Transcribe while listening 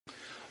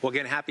Well,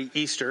 again, happy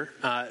Easter.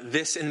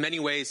 This, in many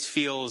ways,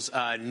 feels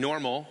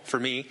normal for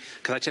me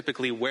because I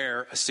typically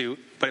wear a suit.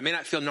 But it may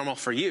not feel normal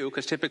for you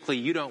because typically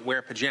you don't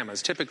wear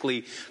pajamas.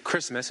 Typically,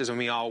 Christmas is when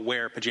we all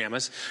wear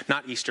pajamas,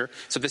 not Easter.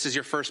 So this is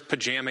your first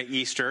pajama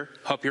Easter.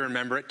 Hope you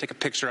remember it. Take a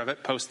picture of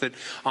it. Post it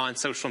on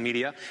social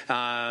media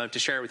to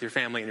share it with your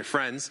family and your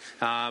friends.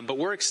 But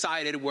we're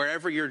excited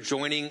wherever you're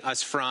joining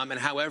us from and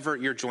however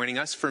you're joining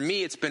us. For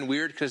me, it's been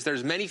weird because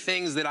there's many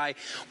things that I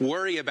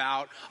worry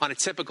about on a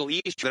typical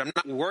Easter that I'm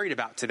not worried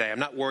about today. I'm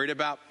not worried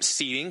about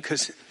seating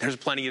because there's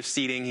plenty of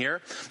seating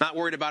here. I'm not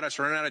worried about us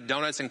running out of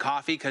donuts and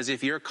coffee because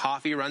if your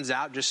coffee runs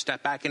out, just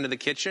step back into the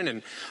kitchen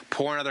and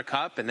pour another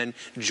cup and then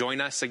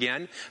join us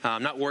again.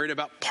 I'm not worried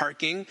about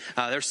parking.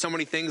 There's so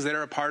many things that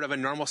are a part of a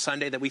normal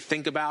Sunday that we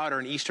think about or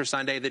an Easter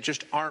Sunday that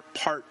just aren't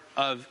part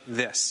of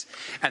this.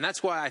 And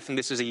that's why I think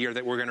this is a year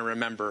that we're going to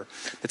remember.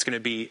 That's going to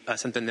be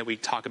something that we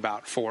talk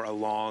about for a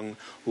long,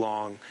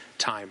 long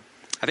time.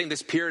 I think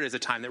this period is a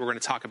time that we're going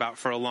to talk about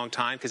for a long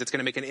time because it's going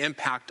to make an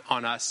impact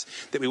on us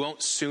that we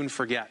won't soon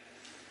forget.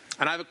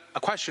 And I have a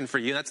question for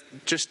you. That's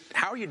just,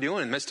 how are you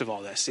doing in the midst of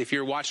all this? If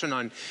you're watching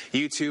on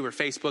YouTube or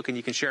Facebook and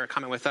you can share a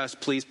comment with us,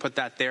 please put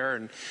that there.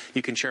 And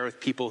you can share with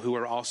people who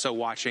are also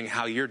watching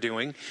how you're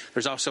doing.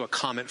 There's also a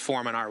comment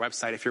form on our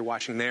website if you're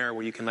watching there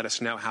where you can let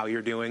us know how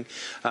you're doing.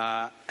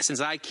 Since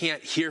I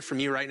can't hear from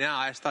you right now,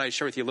 I thought I'd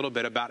share with you a little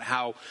bit about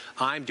how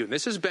I'm doing.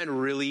 This has been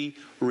really,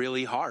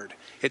 really hard.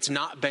 It's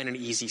not been an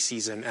easy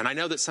season. And I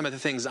know that some of the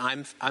things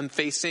I'm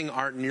facing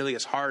aren't nearly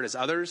as hard as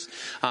others.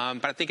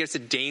 But I think it's a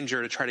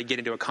danger to try to get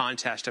into a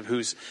contest of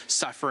who's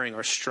suffering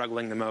or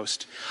struggling the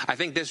most. I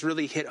think this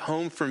really hit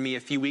home for me a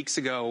few weeks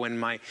ago when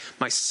my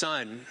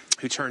son,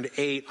 who turned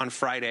 8 on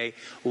Friday,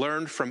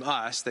 learned from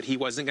us that he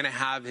wasn't going to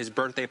have his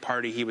birthday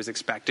party he was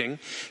expecting.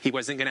 He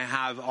wasn't going to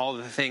have all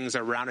the things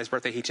around his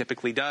birthday he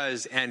typically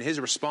does. And his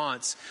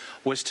response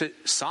was to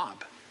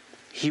sob.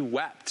 He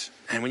wept.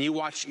 And when you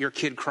watch your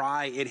kid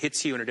cry, it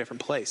hits you in a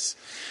different place.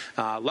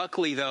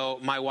 Luckily, though,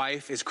 my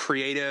wife is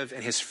creative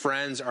and his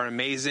friends are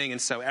amazing.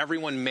 And so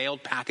everyone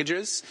mailed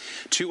packages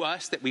to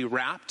us that we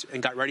wrapped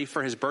and got ready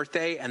for his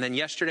birthday. And then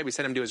yesterday, we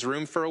sent him to his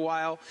room for a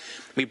while.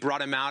 We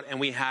brought him out and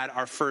we had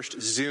our first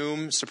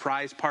Zoom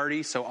surprise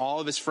party. So all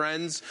of his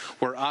friends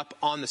were up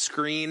on the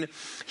screen.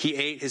 He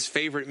ate his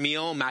favorite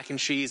meal, mac and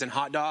cheese and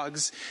hot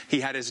dogs.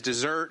 He had his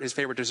dessert, his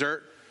favorite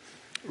dessert,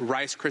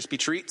 Rice Krispie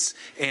treats,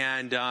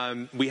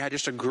 and we had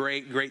just a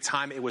great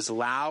time. It was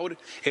loud,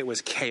 it was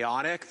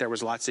chaotic, there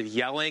was lots of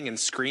yelling and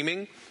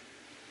screaming.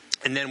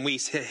 And then we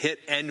hit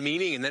end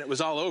meeting, and then it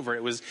was all over.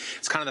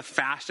 It's kind of the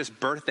fastest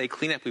birthday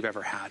cleanup we've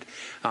ever had.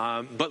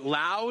 But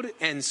loud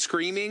and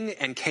screaming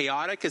and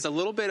chaotic is a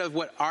little bit of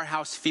what our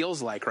house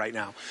feels like right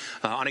now.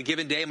 On a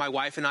given day, my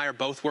wife and I are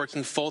both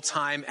working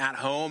full-time at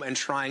home and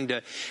trying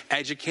to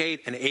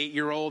educate an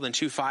 8-year-old and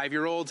 2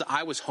 5-year-olds.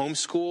 I was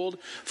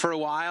homeschooled for a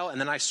while, and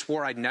then I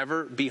swore I'd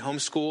never be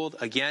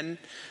homeschooled again.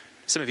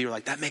 Some of you are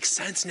like, that makes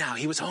sense now.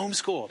 He was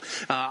homeschooled.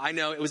 I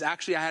know it was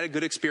actually, I had a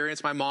good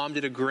experience. My mom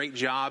did a great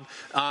job.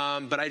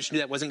 But I just knew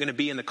that wasn't going to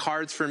be in the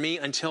cards for me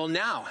until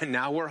now. And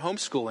now we're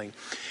homeschooling.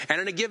 And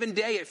on a given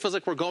day, it feels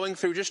like we're going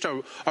through just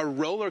a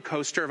roller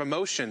coaster of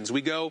emotions.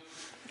 We go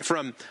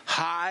from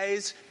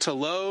highs to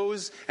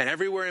lows and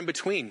everywhere in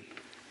between.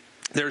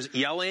 There's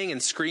yelling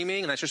and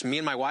screaming, and that's just me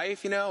and my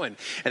wife, and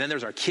then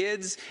there's our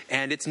kids,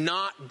 and it's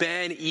not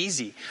been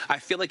easy. I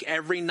feel like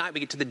every night we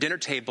get to the dinner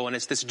table, and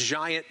it's this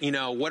giant,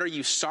 what are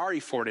you sorry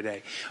for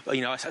today?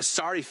 A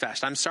sorry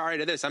fest. I'm sorry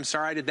to this. I'm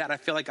sorry to that. I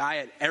feel like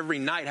I, every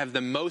night, have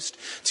the most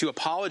to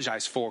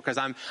apologize for because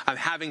I'm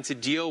having to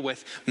deal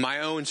with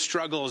my own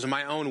struggles,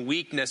 my own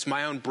weakness,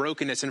 my own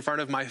brokenness in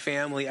front of my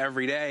family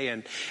every day,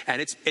 and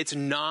it's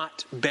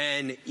not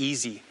been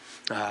easy.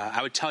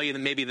 I would tell you that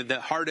maybe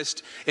the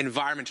hardest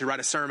environment to write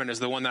a sermon is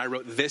the one that I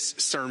wrote this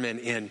sermon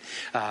in.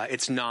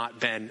 It's not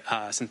been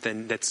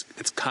something that's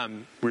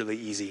come really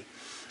easy.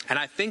 And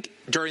I think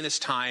during this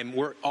time,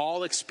 we're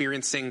all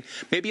experiencing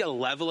maybe a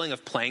leveling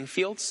of playing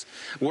fields.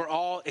 We're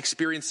all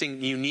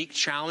experiencing unique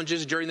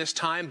challenges during this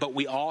time, but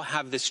we all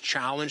have this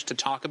challenge to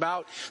talk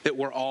about that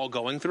we're all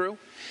going through.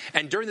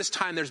 And during this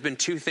time, there's been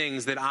 2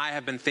 things that I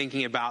have been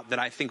thinking about that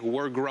I think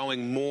we're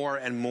growing more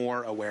and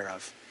more aware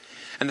of.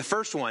 And the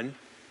first one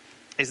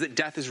is that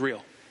death is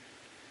real.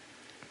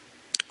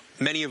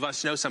 Many of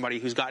us know somebody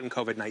who's gotten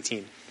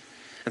COVID-19.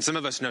 And some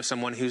of us know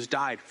someone who's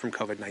died from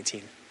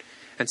COVID-19.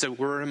 And so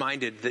we're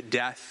reminded that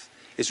death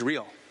is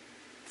real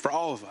for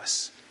all of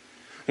us.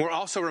 We're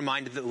also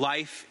reminded that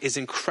life is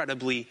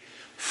incredibly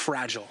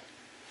fragile.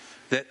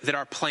 That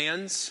our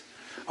plans,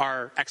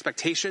 our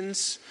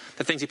expectations,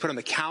 the things we put on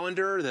the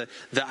calendar,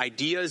 the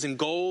ideas and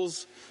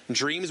goals, and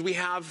dreams we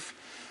have,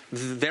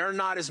 they're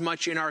not as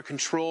much in our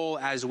control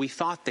as we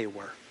thought they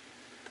were.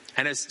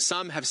 And as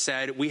some have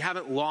said, we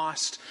haven't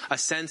lost a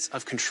sense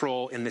of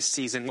control in this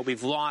season. What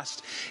we've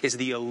lost is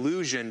the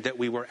illusion that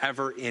we were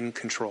ever in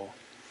control.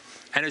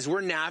 And as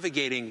we're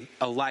navigating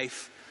a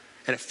life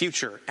and a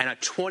future and a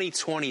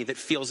 2020 that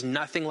feels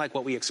nothing like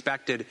what we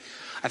expected,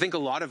 I think a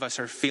lot of us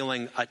are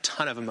feeling a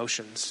ton of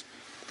emotions.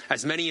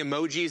 As many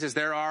emojis as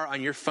there are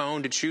on your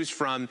phone to choose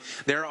from,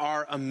 there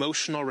are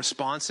emotional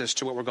responses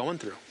to what we're going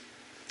through.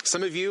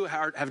 Some of you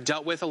have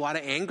dealt with a lot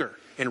of anger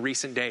in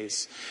recent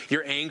days.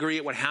 You're angry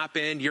at what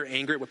happened. You're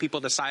angry at what people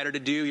decided to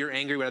do. You're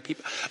angry at what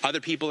other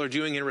people are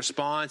doing in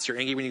response. You're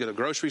angry when you go to the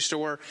grocery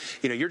store.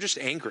 You're just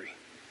angry.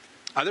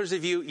 Others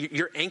of you,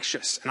 you're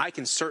anxious, and I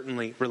can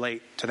certainly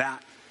relate to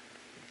that.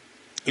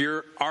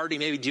 You're already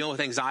maybe dealing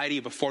with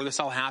anxiety before this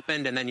all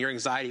happened, and then your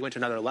anxiety went to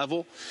another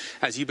level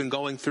as you've been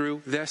going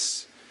through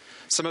this.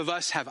 Some of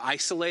us have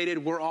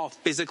isolated. We're all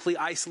physically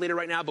isolated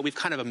right now, but we've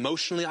kind of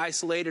emotionally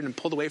isolated and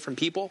pulled away from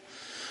people.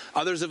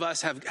 Others of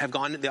us have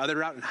gone the other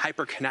route and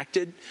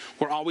hyper-connected.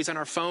 We're always on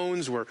our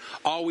phones. We're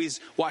always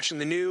watching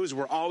the news.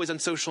 We're always on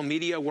social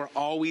media. We're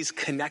always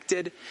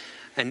connected.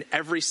 And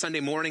every Sunday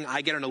morning,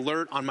 I get an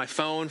alert on my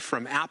phone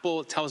from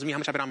Apple. It tells me how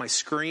much I've been on my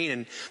screen.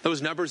 And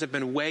those numbers have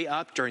been way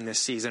up during this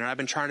season. And I've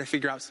been trying to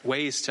figure out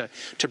ways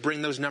to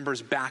bring those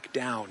numbers back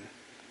down.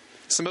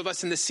 Some of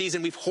us in this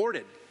season, we've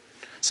hoarded.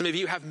 Some of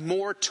you have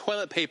more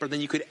toilet paper than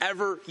you could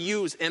ever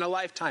use in a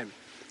lifetime.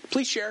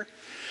 Please share.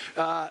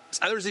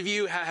 Others of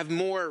you have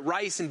more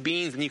rice and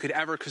beans than you could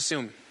ever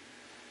consume.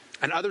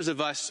 And others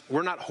of us,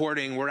 we're not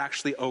hoarding, we're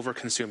actually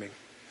over-consuming.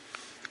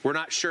 We're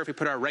not sure if we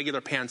put our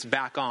regular pants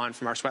back on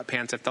from our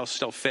sweatpants if they'll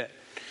still fit.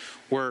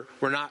 We're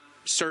not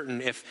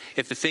certain if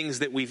the things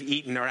that we've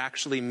eaten are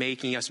actually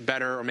making us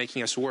better or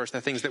making us worse, the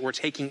things that we're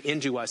taking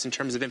into us in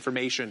terms of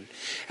information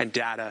and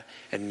data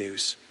and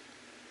news.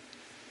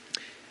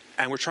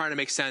 And we're trying to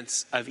make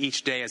sense of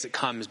each day as it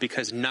comes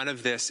because none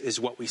of this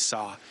is what we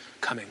saw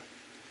coming.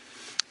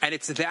 And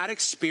it's that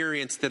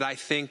experience that I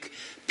think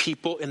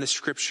people in the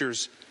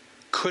scriptures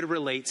could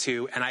relate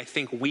to, and I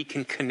think we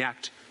can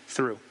connect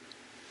through.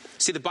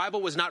 See, the Bible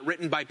was not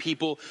written by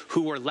people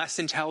who were less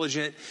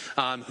intelligent,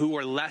 who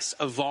were less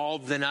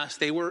evolved than us.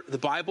 The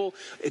Bible,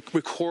 it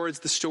records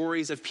the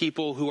stories of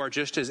people who are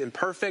just as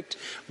imperfect,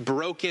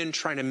 broken,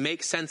 trying to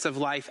make sense of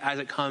life as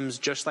it comes,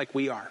 just like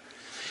we are.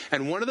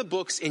 And one of the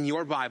books in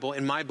your Bible,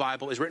 in my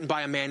Bible, is written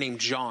by a man named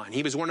John.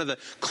 He was one of the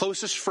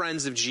closest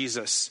friends of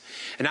Jesus.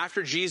 And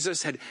after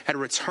Jesus had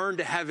returned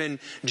to heaven,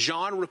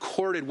 John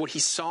recorded what he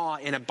saw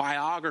in a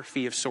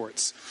biography of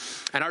sorts.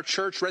 And our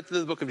church read through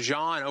the book of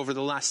John over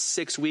the last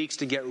 6 weeks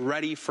to get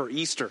ready for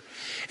Easter.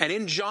 And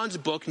in John's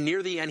book,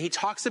 near the end, he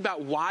talks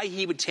about why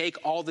he would take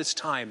all this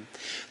time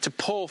to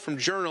pull from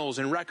journals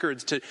and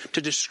records to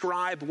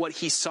describe what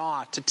he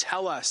saw, to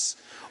tell us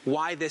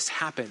why this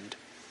happened,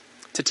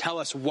 to tell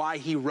us why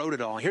he wrote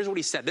it all. Here's what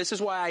he said. This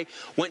is why I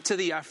went to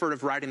the effort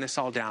of writing this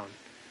all down.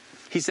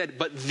 He said,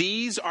 but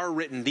these are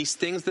written, these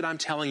things that I'm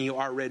telling you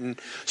are written,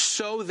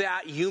 so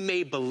that you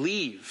may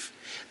believe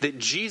that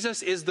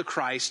Jesus is the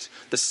Christ,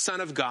 the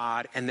Son of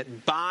God, and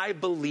that by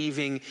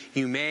believing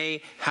you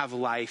may have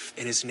life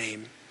in his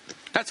name.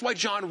 That's why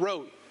John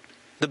wrote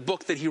the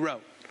book that he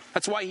wrote.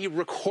 That's why he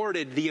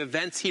recorded the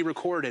events he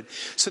recorded,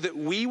 so that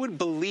we would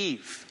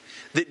believe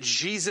that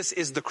Jesus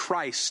is the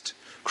Christ.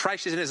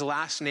 Christ isn't his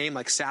last name,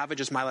 like Savage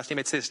is my last name.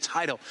 It's his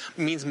title.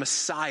 It means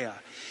Messiah.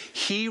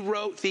 He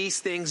wrote these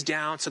things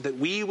down so that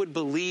we would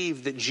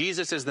believe that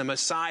Jesus is the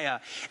Messiah,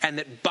 and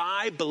that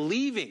by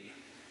believing,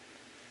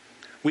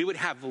 we would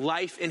have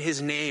life in his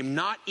name,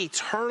 not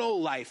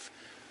eternal life,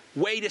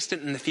 way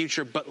distant in the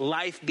future, but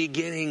life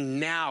beginning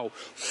now,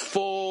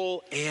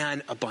 full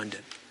and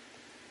abundant.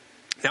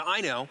 Now,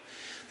 I know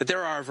that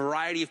there are a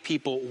variety of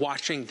people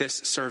watching this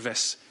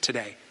service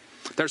today.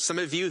 There's some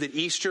of you that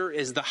Easter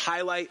is the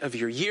highlight of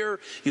your year.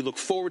 You look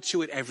forward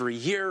to it every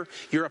year.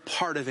 You're a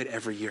part of it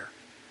every year.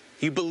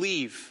 You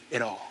believe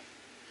it all.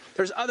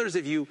 There's others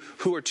of you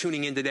who are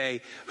tuning in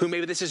today who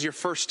maybe this is your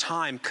first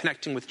time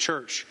connecting with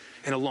church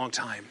in a long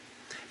time.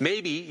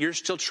 Maybe you're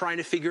still trying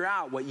to figure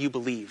out what you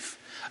believe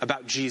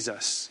about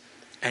Jesus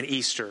and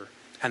Easter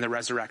and the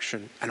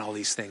resurrection and all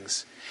these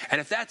things. And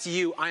if that's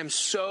you, I am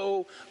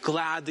so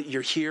glad that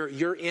you're here.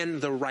 You're in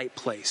the right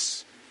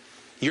place.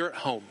 You're at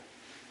home.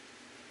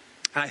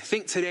 And I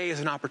think today is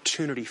an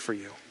opportunity for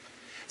you.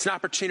 It's an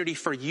opportunity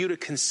for you to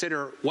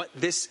consider what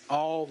this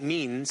all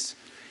means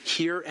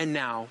here and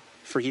now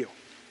for you.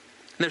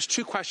 And there's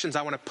two questions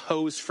I want to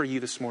pose for you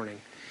this morning.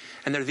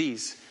 And they're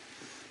these.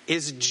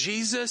 Is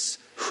Jesus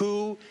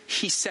who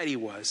he said he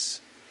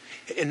was?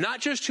 And not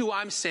just who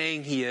I'm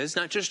saying he is,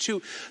 not just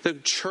who the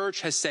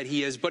church has said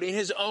he is, but in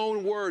his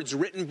own words,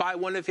 written by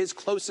one of his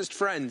closest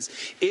friends.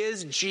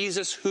 Is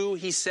Jesus who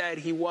he said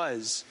he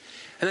was?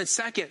 And then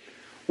second,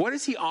 what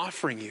is he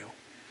offering you?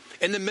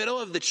 In the middle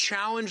of the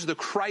challenge, the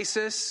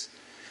crisis,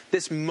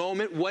 this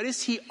moment, what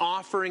is he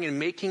offering and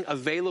making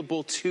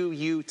available to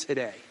you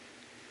today?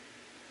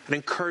 I'd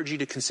encourage you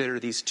to consider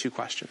these two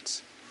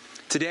questions.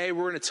 Today,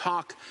 we're going to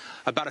talk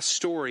about a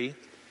story,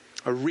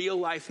 a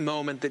real-life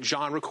moment that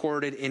John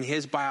recorded in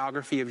his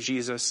biography of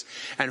Jesus.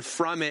 And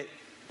from it,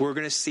 we're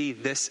going to see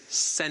this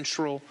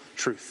central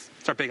truth.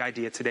 It's our big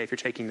idea today if you're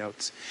taking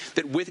notes.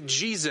 That with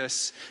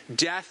Jesus,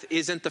 death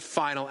isn't the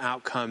final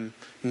outcome.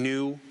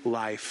 New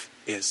life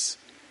is.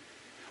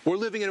 We're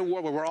living in a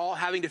world where we're all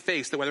having to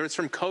face that whether it's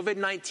from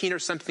COVID-19 or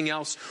something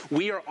else,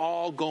 we are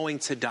all going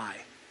to die.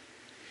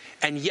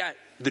 And yet,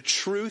 the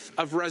truth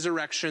of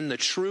resurrection, the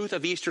truth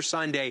of Easter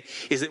Sunday,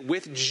 is that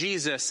with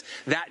Jesus,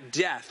 that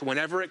death,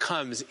 whenever it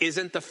comes,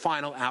 isn't the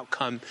final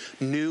outcome.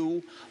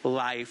 New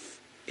life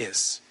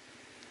is.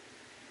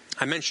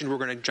 I mentioned we're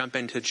going to jump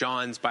into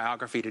John's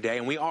biography today,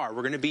 and we are.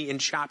 We're going to be in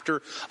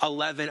chapter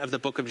 11 of the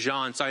book of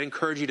John. So I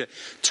encourage you to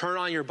turn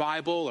on your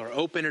Bible or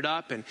open it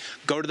up and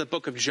go to the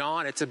book of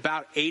John. It's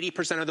about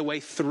 80% of the way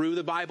through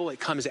the Bible. It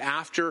comes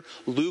after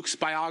Luke's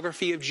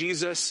biography of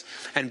Jesus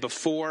and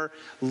before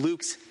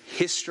Luke's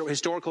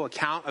historical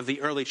account of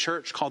the early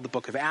church called the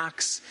book of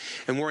Acts.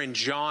 And we're in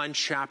John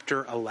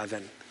chapter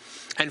 11.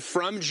 And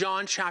from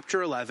John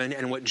chapter 11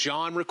 and what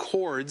John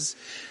records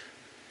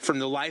from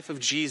the life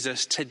of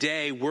Jesus,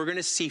 today we're going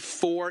to see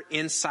 4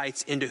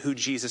 insights into who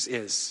Jesus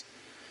is.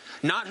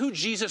 Not who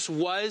Jesus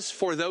was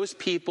for those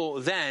people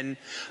then,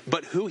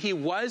 but who he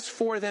was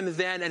for them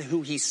then and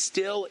who he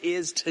still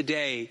is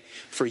today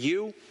for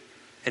you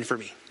and for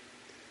me.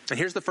 And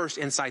here's the first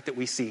insight that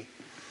we see.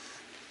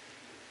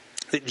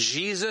 That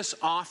Jesus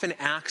often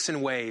acts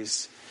in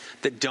ways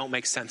that don't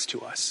make sense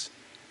to us.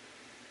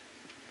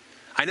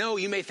 I know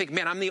you may think,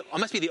 man, I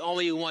must be the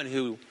only one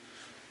who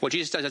what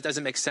Jesus does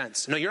doesn't make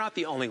sense. No, you're not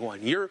the only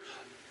one. You're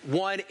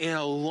one in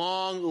a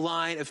long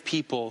line of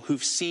people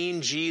who've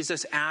seen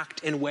Jesus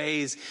act in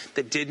ways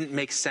that didn't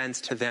make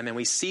sense to them. And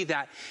we see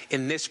that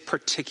in this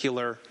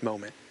particular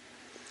moment.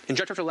 In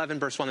John chapter 11,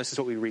 verse 1, this is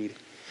what we read.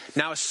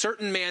 Now a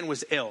certain man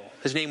was ill.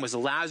 His name was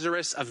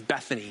Lazarus of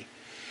Bethany.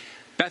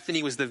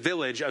 Bethany was the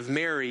village of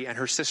Mary and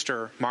her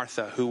sister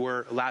Martha, who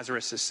were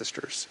Lazarus'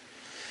 sisters.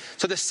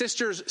 So the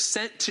sisters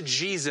sent to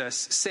Jesus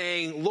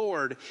saying,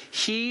 Lord,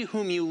 he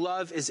whom you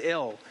love is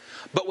ill.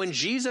 But when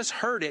Jesus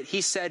heard it,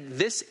 he said,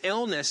 this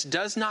illness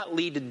does not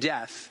lead to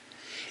death.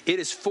 It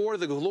is for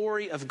the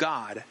glory of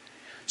God,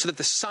 so that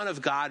the Son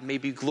of God may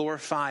be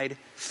glorified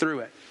through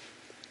it.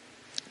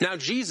 Now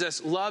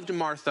Jesus loved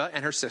Martha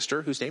and her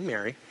sister, whose name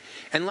Mary,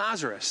 and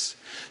Lazarus.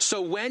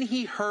 So when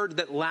he heard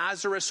that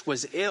Lazarus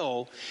was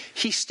ill,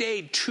 he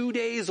stayed 2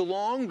 days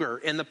longer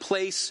in the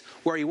place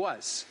where he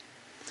was.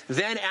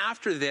 Then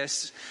after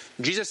this,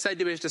 Jesus said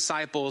to his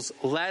disciples,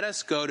 let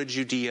us go to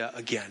Judea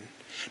again.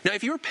 Now,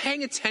 if you were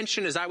paying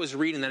attention as I was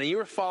reading that and you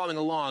were following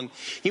along,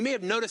 you may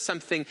have noticed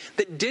something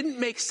that didn't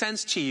make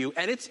sense to you,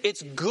 and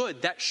it's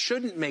good. That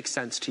shouldn't make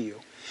sense to you.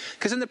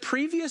 Because in the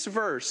previous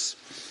verse,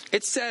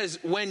 it says,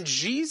 when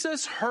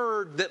Jesus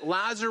heard that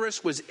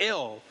Lazarus was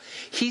ill,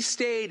 he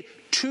stayed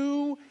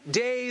 2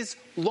 days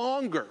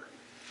longer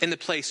in the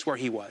place where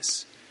he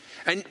was.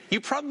 And you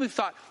probably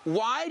thought,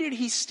 why did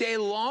he stay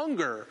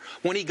longer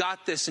when he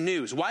got this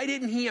news? Why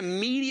didn't he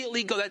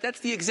immediately go? That's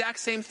the exact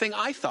same thing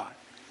I thought.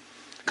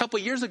 A couple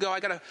of years ago,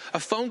 I got a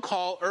phone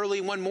call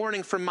early one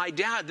morning from my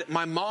dad that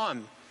my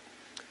mom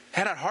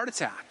had a heart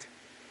attack.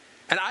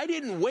 And I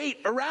didn't wait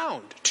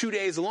around 2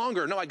 days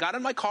longer. No, I got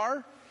in my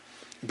car,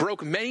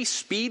 broke many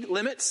speed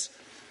limits,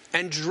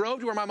 and drove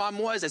to where my mom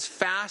was as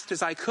fast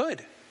as I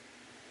could.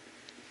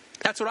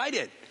 That's what I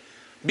did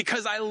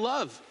because I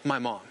love my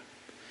mom.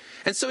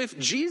 And so if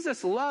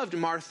Jesus loved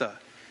Martha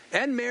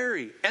and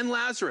Mary and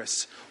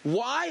Lazarus,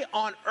 why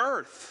on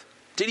earth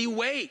did he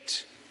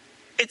wait?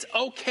 It's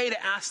okay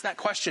to ask that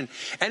question.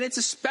 And it's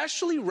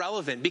especially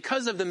relevant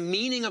because of the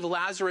meaning of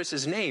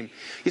Lazarus' name.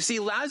 You see,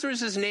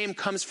 Lazarus' name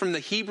comes from the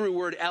Hebrew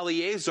word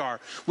Eleazar,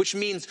 which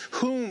means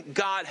whom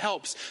God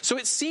helps. So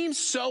it seems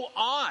so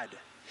odd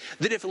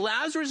that if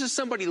Lazarus is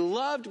somebody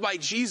loved by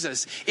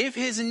Jesus, if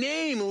his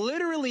name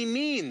literally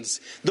means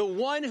the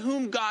one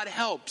whom God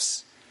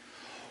helps,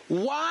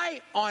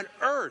 why on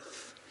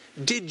earth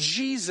did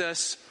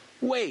Jesus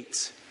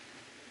wait?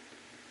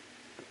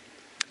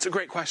 It's a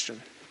great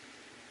question.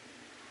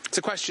 It's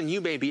a question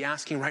you may be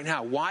asking right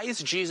now. Why is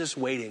Jesus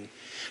waiting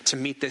to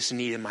meet this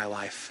need in my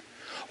life?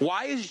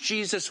 Why is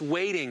Jesus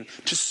waiting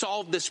to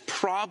solve this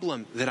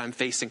problem that I'm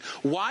facing?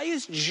 Why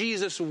is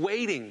Jesus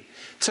waiting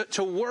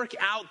to work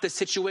out the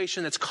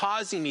situation that's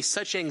causing me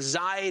such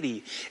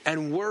anxiety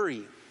and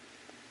worry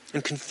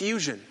and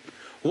confusion?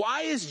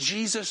 Why is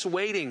Jesus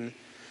waiting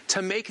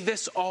to make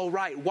this all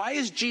right? Why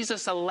is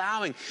Jesus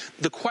allowing?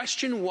 The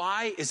question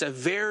why is a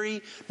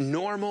very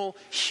normal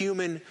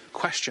human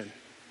question.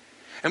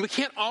 And we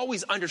can't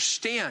always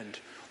understand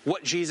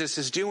what Jesus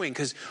is doing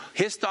because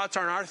his thoughts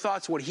aren't our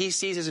thoughts. What he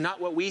sees is not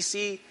what we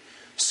see.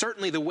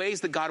 Certainly the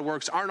ways that God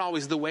works aren't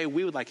always the way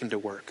we would like him to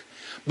work.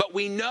 But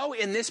we know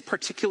in this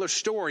particular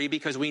story,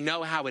 because we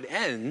know how it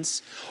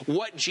ends,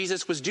 what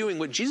Jesus was doing.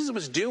 What Jesus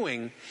was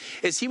doing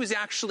is he was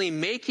actually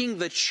making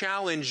the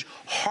challenge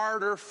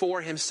harder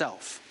for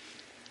himself.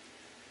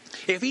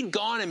 If he'd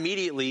gone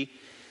immediately,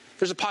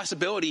 there's a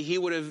possibility he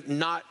would have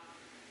not,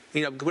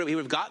 he would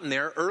have gotten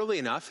there early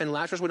enough and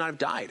Lazarus would not have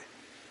died.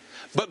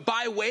 But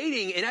by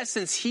waiting, in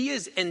essence, he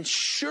is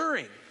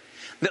ensuring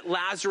that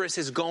Lazarus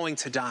is going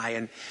to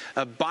die.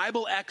 And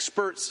Bible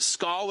experts,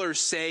 scholars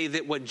say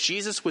that what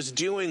Jesus was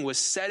doing was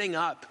setting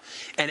up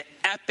an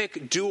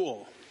epic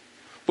duel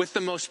with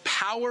the most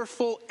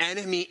powerful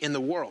enemy in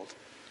the world,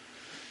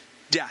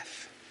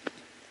 death.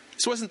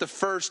 This wasn't the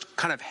first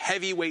kind of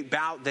heavyweight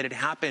bout that had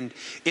happened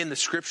in the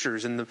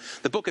scriptures. In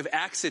the book of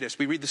Exodus,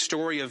 we read the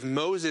story of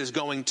Moses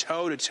going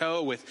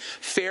toe-to-toe with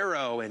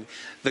Pharaoh and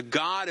the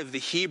God of the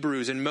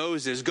Hebrews, and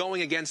Moses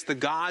going against the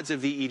gods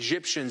of the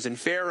Egyptians and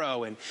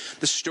Pharaoh, and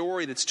the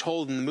story that's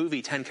told in the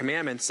movie 10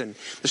 Commandments, and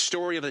the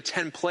story of the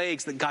 10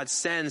 plagues that God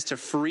sends to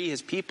free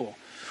his people.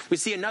 We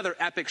see another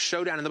epic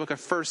showdown in the book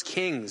of 1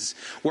 Kings,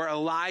 where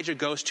Elijah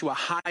goes to a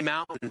high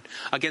mountain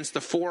against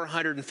the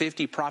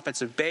 450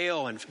 prophets of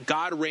Baal, and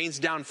God rains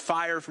down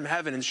fire from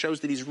heaven and shows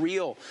that he's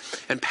real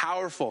and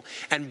powerful.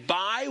 And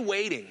by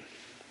waiting,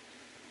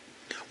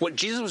 what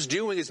Jesus was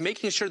doing is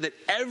making sure that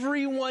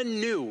everyone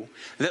knew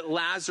that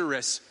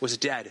Lazarus was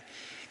dead.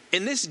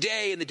 In this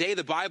day, in the day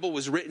the Bible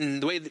was written,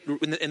 the way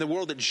in the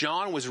world that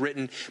John was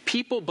written,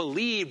 people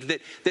believed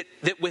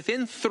that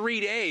within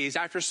 3 days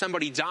after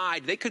somebody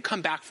died, they could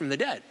come back from the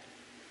dead.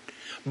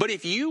 But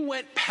if you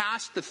went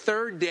past the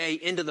 3rd day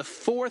into the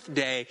 4th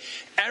day,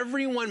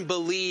 everyone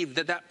believed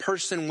that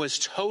person was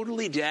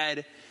totally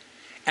dead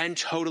and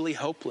totally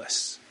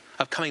hopeless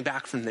of coming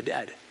back from the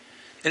dead.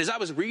 And as I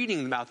was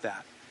reading about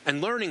that and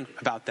learning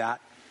about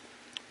that,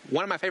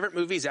 one of my favorite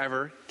movies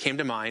ever came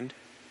to mind.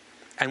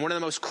 And one of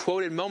the most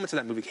quoted moments of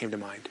that movie came to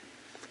mind.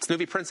 It's the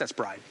movie Princess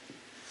Bride,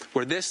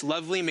 where this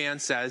lovely man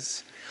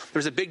says,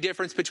 there's a big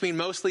difference between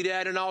mostly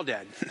dead and all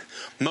dead.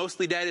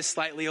 Mostly dead is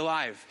slightly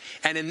alive.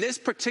 And in this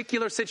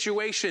particular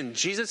situation,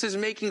 Jesus is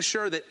making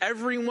sure that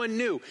everyone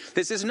knew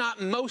this is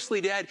not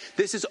mostly dead,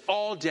 this is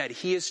all dead.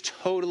 He is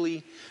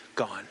totally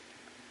gone.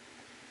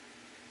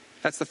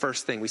 That's the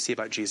first thing we see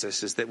about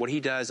Jesus, is that what he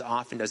does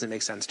often doesn't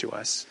make sense to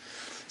us.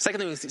 Second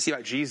thing we see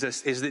about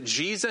Jesus is that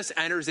Jesus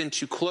enters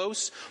into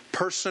close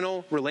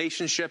personal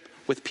relationship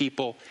with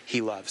people he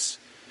loves.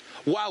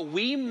 While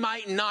we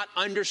might not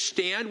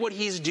understand what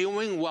he's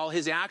doing, while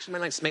his action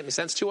might not make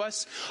sense to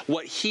us,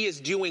 what he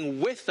is doing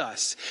with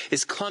us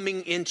is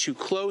coming into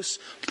close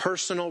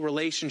personal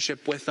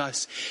relationship with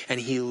us, and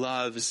he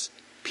loves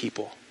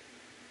people.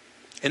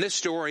 In this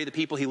story, the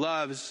people he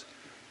loves,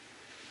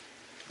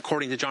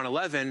 according to John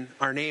 11,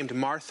 are named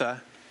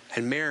Martha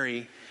and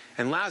Mary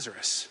and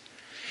Lazarus.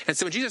 And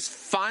so when Jesus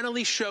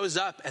finally shows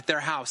up at their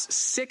house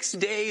 6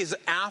 days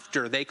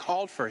after they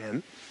called for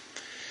him,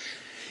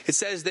 it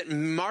says that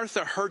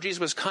Martha heard Jesus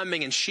was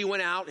coming and she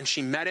went out and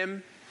she met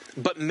him,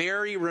 but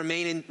Mary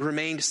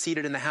remained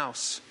seated in the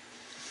house.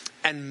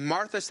 And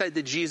Martha said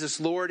to Jesus,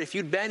 Lord, if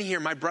you'd been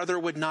here, my brother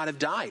would not have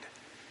died.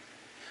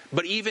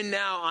 But even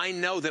now I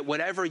know that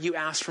whatever you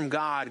ask from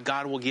God,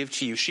 God will give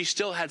to you. She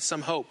still had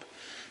some hope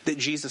that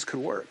Jesus could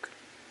work.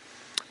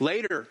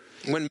 Later,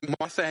 when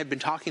Martha had been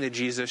talking to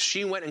Jesus,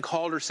 she went and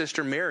called her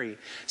sister Mary,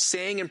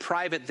 saying in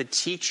private, the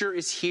teacher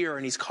is here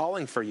and he's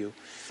calling for you.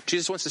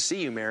 Jesus wants to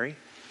see you, Mary.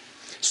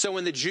 So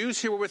when the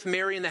Jews who were with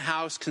Mary in the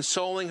house,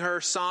 consoling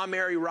her, saw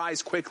Mary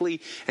rise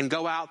quickly and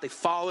go out, they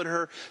followed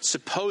her,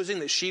 supposing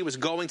that she was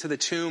going to the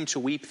tomb to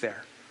weep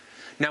there.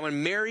 Now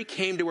when Mary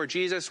came to where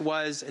Jesus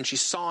was and she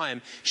saw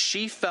him,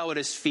 she fell at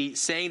his feet,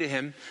 saying to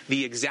him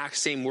the exact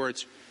same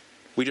words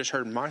we just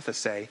heard Martha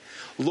say,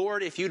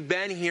 Lord, if you'd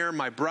been here,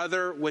 my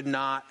brother would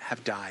not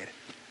have died.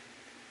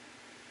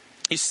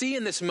 You see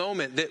in this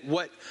moment that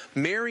what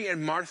Mary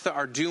and Martha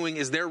are doing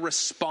is they're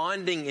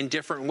responding in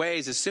different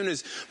ways. As soon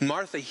as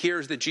Martha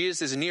hears that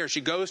Jesus is near,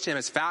 she goes to him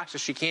as fast as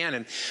she can,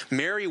 and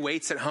Mary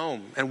waits at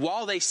home. And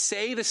while they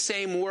say the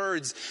same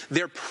words,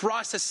 they're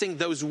processing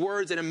those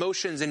words and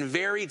emotions in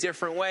very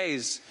different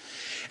ways.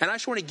 And I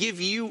just want to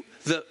give you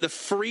the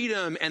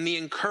freedom and the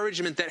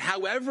encouragement that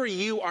however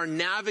you are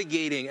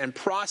navigating and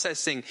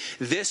processing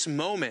this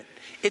moment,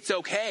 it's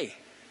okay.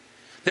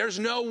 There's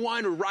no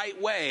one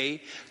right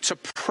way to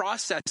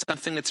process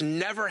something that's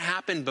never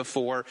happened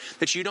before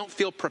that you don't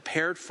feel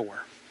prepared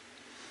for.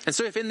 And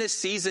so if in this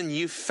season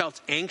you felt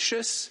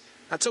anxious,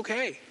 that's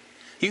okay.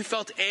 You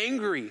felt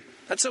angry,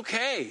 that's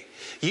okay.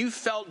 You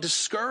felt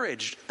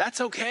discouraged, that's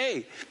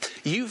okay.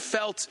 You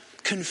felt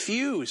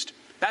confused,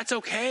 that's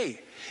okay.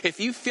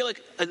 If you feel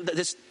like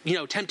this,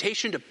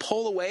 temptation to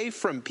pull away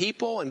from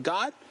people and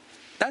God,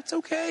 that's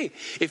okay.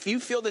 If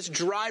you feel this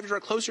drive to draw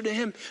closer to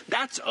him,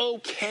 that's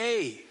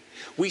okay.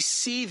 We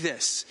see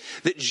this,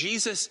 that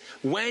Jesus,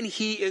 when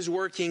he is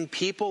working,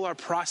 people are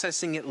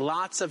processing it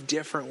lots of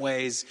different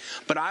ways.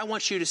 But I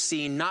want you to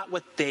see not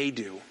what they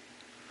do,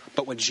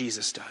 but what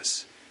Jesus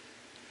does.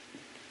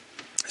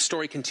 The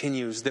story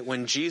continues that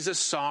when Jesus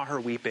saw her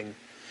weeping,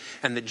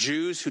 and the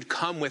Jews who'd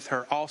come with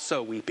her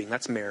also weeping,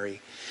 that's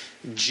Mary,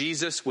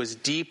 Jesus was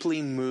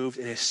deeply moved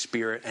in his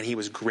spirit, and he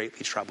was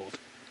greatly troubled.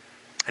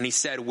 And he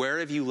said, where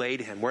have you laid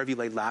him? Where have you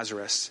laid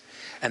Lazarus?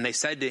 And they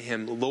said to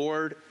him,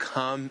 Lord,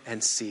 come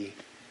and see.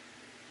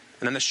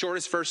 And then the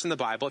shortest verse in the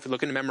Bible, if you're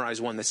looking to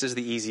memorize one, this is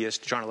the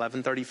easiest. John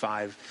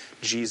 11:35,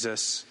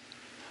 Jesus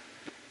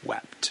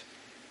wept.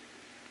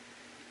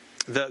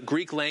 The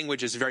Greek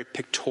language is very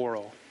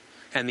pictorial.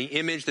 And the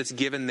image that's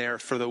given there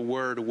for the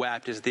word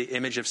wept is the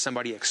image of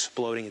somebody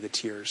exploding into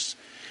tears.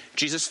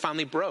 Jesus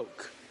finally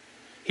broke.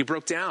 He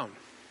broke down.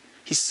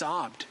 He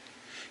sobbed.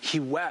 He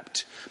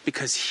wept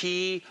because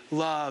he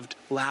loved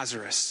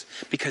Lazarus,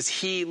 because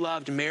he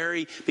loved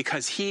Mary,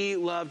 because he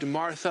loved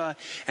Martha,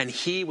 and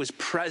he was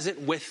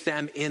present with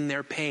them in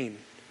their pain.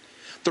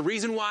 The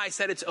reason why I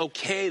said it's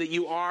okay that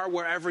you are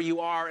wherever you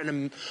are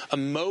and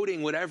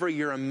emoting whatever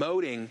you're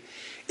emoting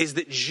is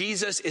that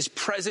Jesus is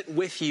present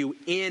with you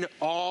in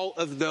all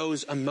of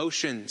those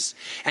emotions,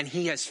 and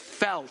he has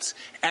felt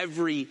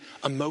every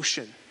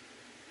emotion.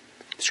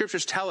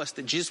 Scriptures tell us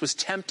that Jesus was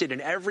tempted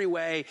in every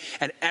way,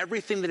 and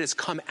everything that has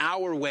come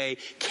our way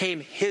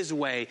came his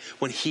way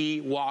when he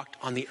walked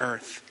on the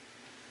earth.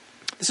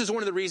 This is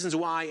one of the reasons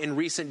why in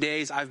recent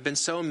days I've been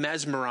so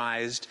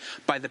mesmerized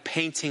by the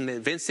painting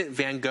that Vincent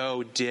van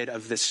Gogh did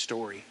of this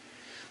story.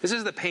 This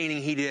is the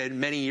painting he did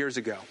many years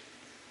ago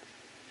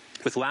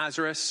with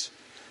Lazarus,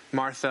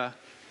 Martha,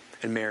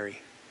 and Mary.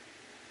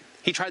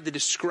 He tried to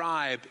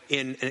describe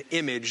in an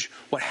image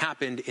what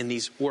happened in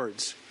these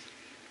words.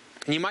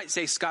 And you might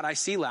say, Scott, I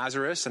see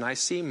Lazarus and I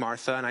see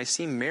Martha and I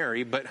see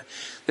Mary, but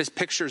this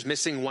picture is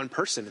missing one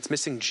person. It's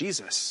missing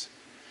Jesus.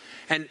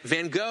 And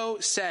Van Gogh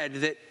said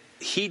that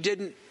he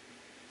didn't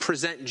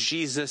present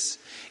Jesus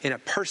in a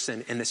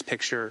person in this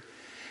picture.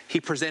 He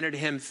presented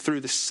him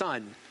through the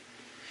sun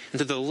and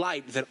through the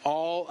light that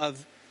all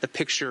of the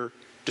picture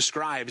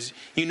describes.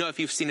 You know, if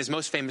you've seen his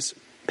most famous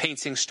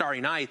painting,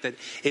 Starry Night, that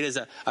it is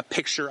a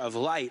picture of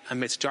light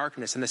amidst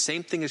darkness. And the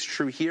same thing is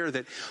true here,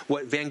 that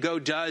what Van Gogh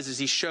does is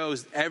he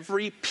shows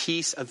every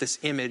piece of this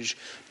image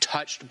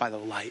touched by the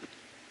light.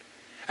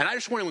 And I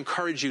just want to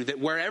encourage you that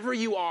wherever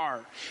you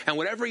are and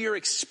whatever you're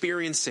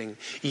experiencing,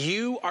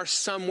 you are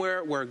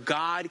somewhere where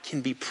God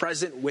can be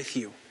present with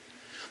you.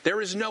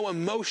 There is no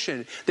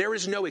emotion, there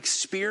is no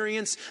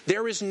experience,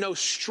 there is no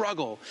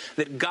struggle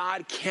that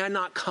God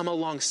cannot come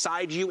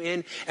alongside you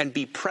in and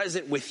be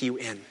present with you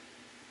in.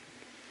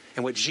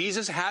 And what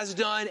Jesus has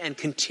done and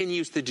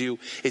continues to do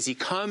is he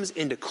comes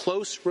into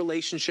close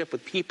relationship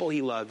with people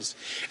he loves.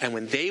 And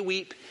when they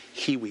weep,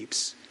 he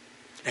weeps.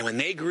 And when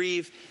they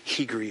grieve,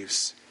 he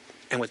grieves.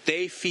 And what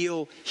they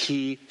feel,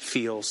 he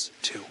feels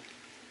too.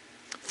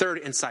 Third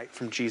insight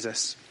from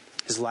Jesus,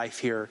 his life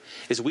here,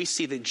 is we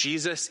see that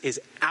Jesus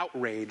is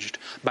outraged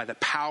by the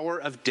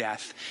power of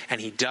death, and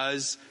he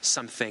does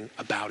something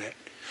about it.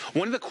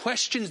 One of the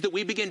questions that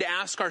we begin to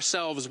ask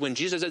ourselves when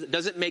Jesus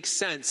doesn't make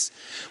sense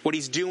what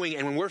he's doing,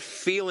 and when we're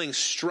feeling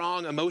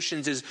strong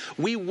emotions, is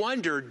we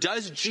wonder,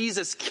 does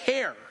Jesus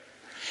care?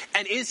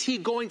 And is he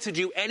going to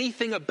do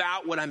anything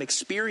about what I'm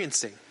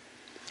experiencing?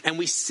 And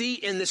we see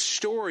in this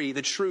story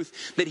the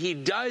truth that he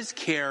does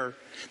care,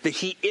 that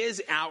he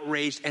is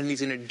outraged, and he's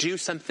going to do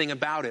something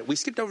about it. We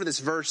skipped over this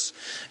verse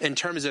in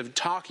terms of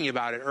talking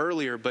about it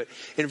earlier, but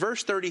in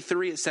verse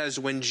 33 it says,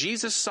 when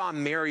Jesus saw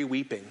Mary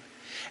weeping,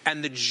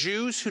 and the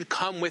Jews who'd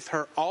come with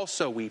her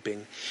also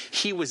weeping,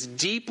 he was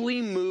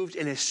deeply moved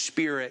in his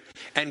spirit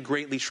and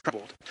greatly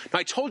troubled. Now,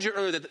 I told you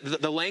earlier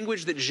that the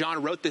language that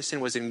John wrote this in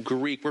was in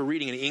Greek. We're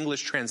reading an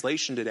English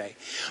translation today.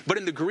 But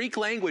in the Greek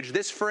language,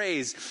 this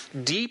phrase,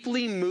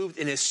 deeply moved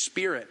in his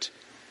spirit,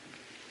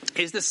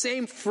 is the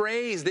same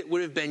phrase that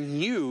would have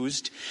been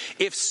used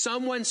if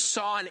someone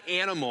saw an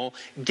animal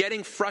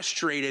getting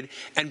frustrated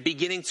and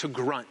beginning to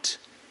grunt.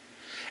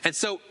 And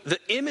so the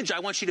image I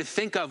want you to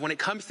think of when it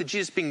comes to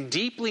Jesus being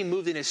deeply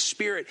moved in his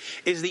spirit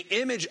is the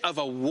image of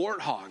a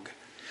warthog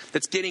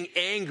that's getting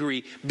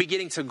angry,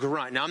 beginning to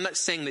grunt. Now, I'm not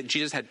saying that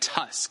Jesus had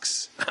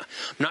tusks. I'm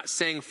not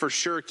saying for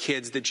sure,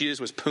 kids, that Jesus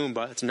was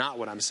Pumbaa. That's not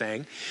what I'm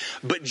saying.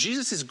 But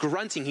Jesus is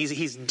grunting.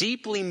 He's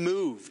deeply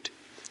moved.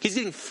 He's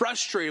getting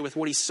frustrated with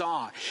what he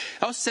saw.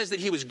 It also says that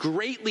he was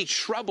greatly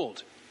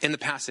troubled in the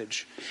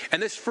passage.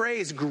 And this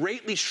phrase,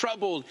 greatly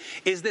troubled,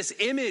 is this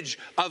image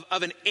of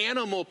an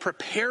animal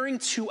preparing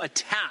to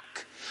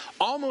attack,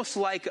 almost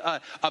like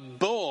a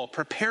bull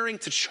preparing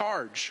to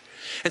charge.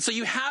 And so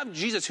you have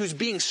Jesus who's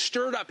being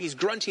stirred up, he's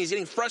grunting, he's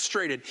getting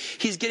frustrated,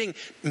 he's getting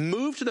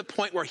moved to the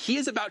point where he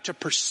is about to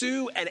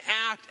pursue and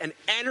act and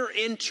enter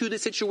into the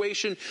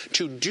situation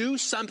to do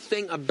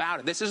something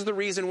about it. This is the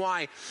reason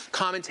why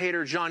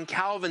commentator John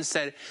Calvin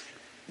said,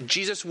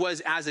 Jesus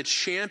was as a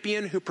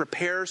champion who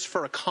prepares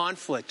for a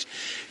conflict.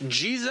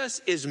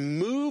 Jesus is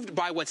moved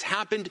by what's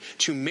happened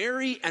to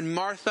Mary and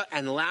Martha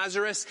and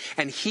Lazarus,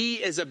 and he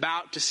is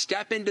about to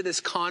step into this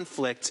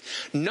conflict,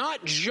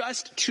 not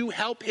just to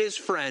help his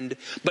friend,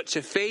 but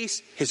to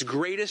face his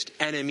greatest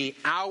enemy,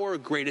 our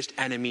greatest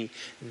enemy,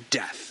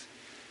 death.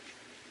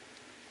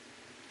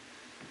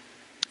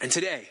 And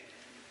today,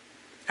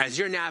 as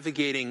you're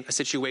navigating a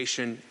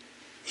situation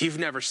you've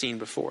never seen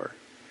before,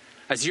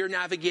 as you're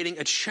navigating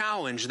a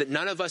challenge that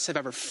none of us have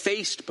ever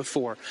faced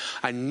before,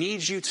 I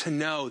need you to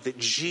know that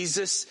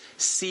Jesus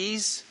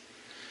sees,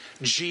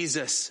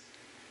 Jesus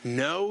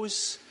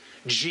knows,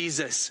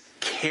 Jesus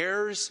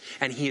cares,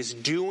 and he is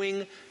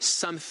doing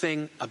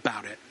something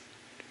about it.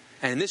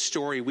 And in this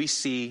story, we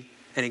see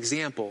an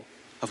example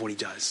of what he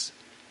does.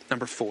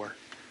 Number 4,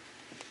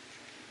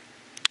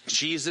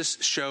 Jesus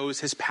shows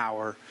his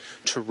power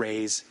to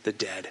raise the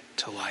dead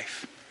to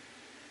life.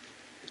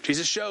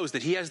 Jesus shows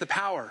that he has the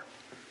power,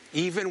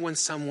 even when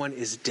someone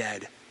is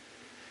dead,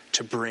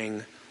 to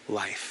bring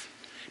life.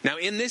 Now,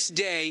 in this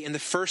day, in the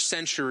first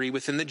century,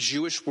 within the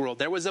Jewish world,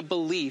 there was a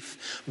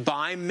belief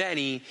by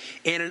many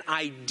in an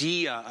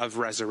idea of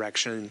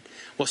resurrection.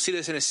 We'll see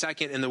this in a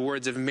second in the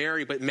words of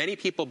Mary, but many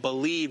people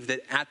believed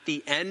that at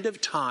the end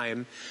of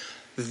time,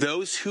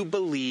 those who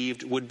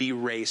believed would be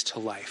raised to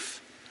life.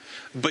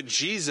 But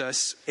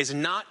Jesus is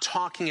not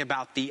talking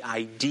about the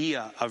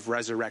idea of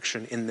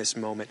resurrection in this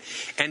moment.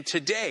 And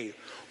today,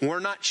 we're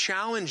not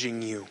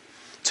challenging you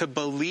to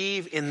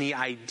believe in the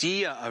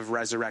idea of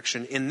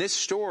resurrection. In this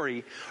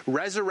story,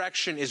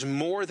 resurrection is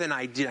more than an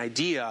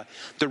idea.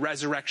 The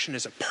resurrection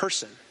is a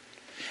person,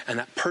 and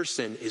that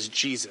person is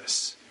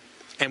Jesus.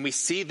 And we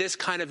see this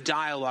kind of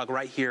dialogue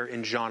right here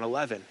in John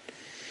 11.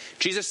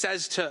 Jesus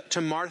says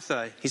to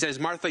Martha, he says,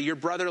 Martha, your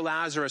brother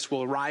Lazarus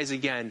will rise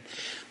again.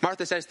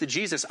 Martha says to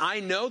Jesus, I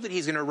know that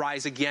he's going to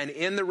rise again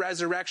in the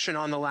resurrection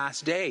on the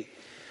last day.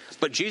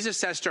 But Jesus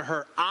says to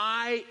her,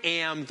 I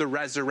am the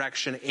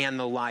resurrection and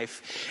the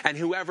life, and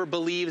whoever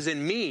believes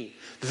in me,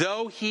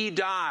 though he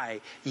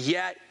die,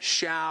 yet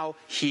shall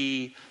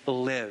he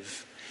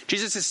live.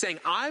 Jesus is saying,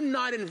 I'm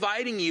not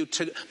inviting you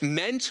to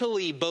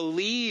mentally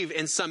believe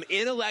in some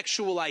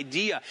intellectual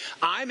idea.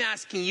 I'm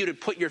asking you to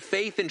put your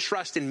faith and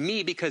trust in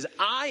me because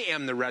I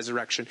am the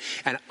resurrection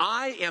and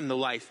I am the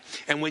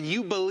life. And when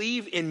you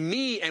believe in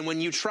me and when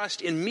you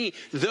trust in me,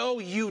 though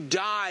you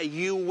die,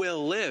 you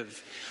will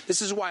live.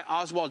 This is why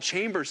Oswald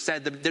Chambers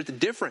said that there's a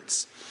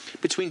difference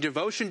between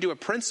devotion to a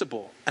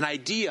principle, an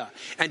idea,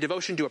 and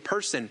devotion to a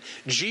person.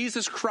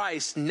 Jesus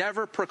Christ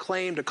never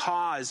proclaimed a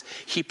cause.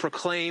 He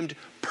proclaimed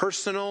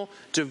personal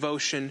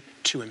devotion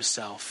to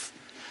himself.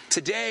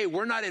 Today,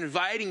 we're not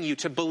inviting you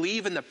to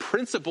believe in the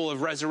principle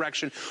of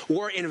resurrection.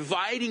 We're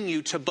inviting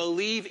you to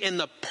believe in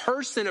the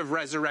person of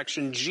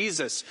resurrection,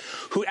 Jesus,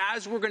 who,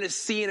 as we're going to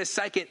see in a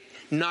second,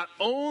 not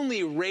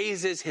only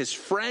raises his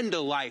friend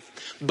to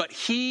life, but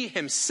he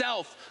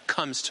himself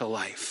comes to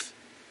life.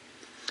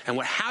 And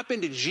what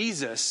happened to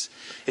Jesus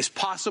is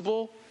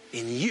possible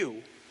in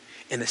you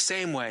in the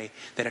same way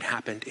that it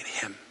happened in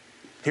him.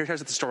 Here's how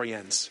the story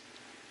ends.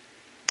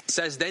 It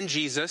says, then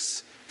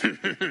Jesus,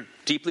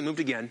 deeply moved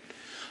again,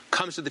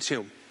 comes to the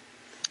tomb.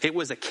 It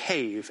was a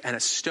cave, and a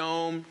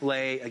stone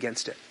lay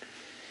against it.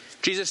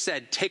 Jesus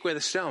said, take away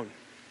the stone.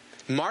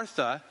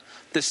 Martha,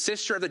 the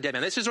sister of the dead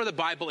man. This is where the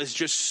Bible is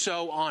just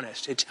so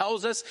honest. It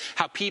tells us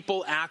how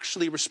people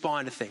actually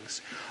respond to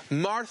things.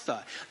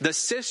 Martha, the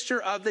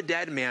sister of the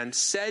dead man,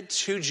 said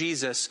to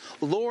Jesus,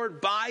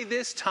 Lord, by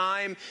this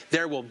time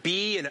there will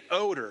be an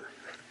odor,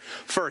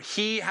 for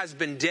he has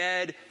been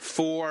dead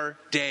 4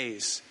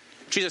 days.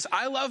 Jesus,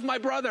 I love my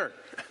brother,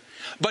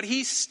 but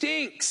he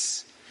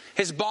stinks.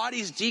 His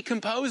body's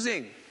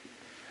decomposing.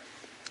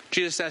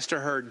 Jesus says to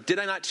her, did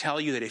I not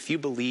tell you that if you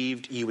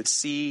believed, you would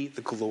see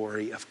the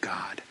glory of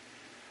God?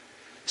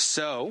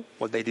 So,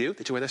 what they do?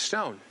 They took away the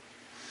stone.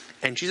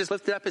 And Jesus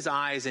lifted up his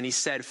eyes and he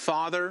said,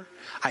 Father,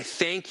 I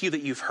thank you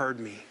that you've heard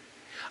me.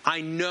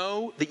 I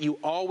know that you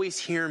always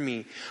hear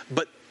me,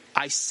 but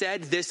I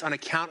said this on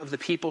account of the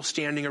people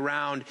standing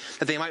around,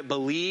 that they might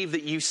believe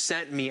that you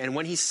sent me. And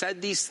when he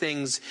said these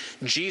things,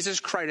 Jesus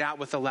cried out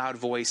with a loud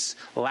voice,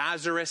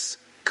 Lazarus,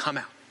 come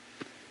out.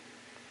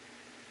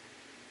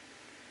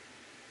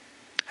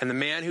 And the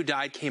man who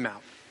died came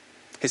out,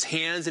 his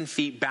hands and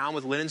feet bound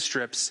with linen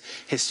strips,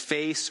 his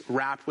face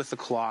wrapped with a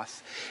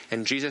cloth.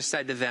 And Jesus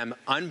said to them,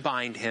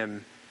 unbind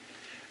him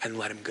and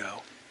let him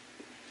go.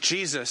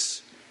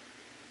 Jesus,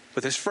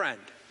 with his friend,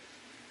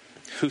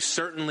 who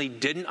certainly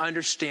didn't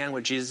understand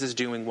what Jesus is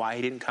doing, why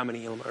he didn't come and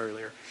heal him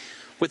earlier,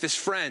 with his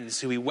friends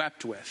who he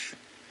wept with,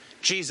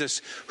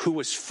 Jesus, who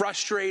was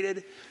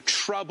frustrated,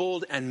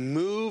 troubled, and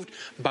moved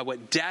by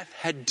what death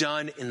had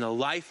done in the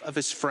life of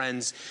his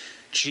friends,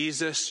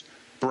 Jesus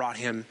brought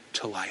him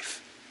to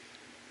life.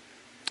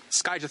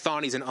 Skye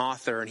Jethani's an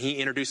author, and he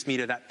introduced me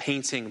to that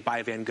painting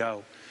by Van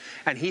Gogh.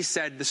 And he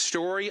said the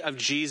story of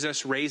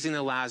Jesus raising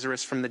the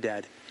Lazarus from the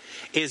dead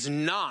is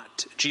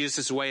not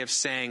Jesus' way of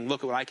saying,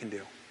 look at what I can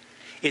do.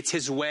 It's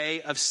his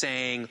way of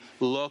saying,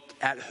 look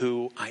at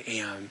who I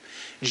am.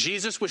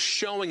 Jesus was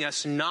showing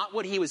us not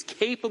what he was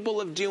capable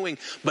of doing,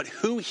 but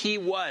who he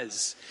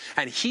was.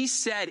 And he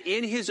said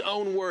in his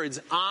own words,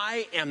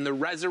 I am the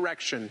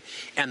resurrection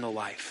and the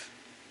life.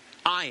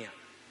 I am.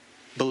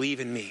 Believe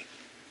in me.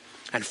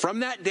 And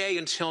from that day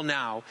until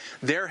now,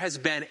 there has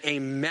been a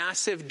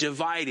massive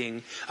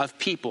dividing of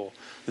people.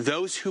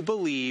 Those who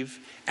believe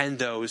and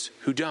those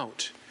who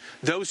don't.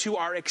 Those who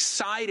are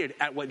excited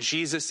at what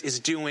Jesus is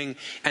doing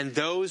and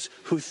those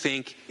who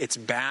think it's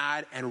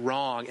bad and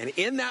wrong. And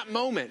in that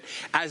moment,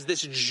 as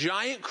this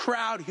giant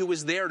crowd who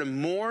was there to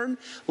mourn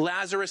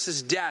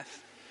Lazarus'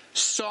 death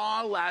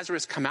saw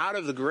Lazarus come out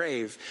of the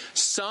grave,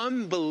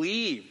 some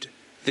believed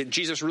that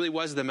Jesus really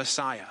was the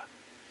Messiah.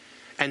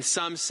 And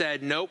some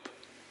said, nope,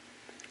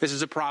 this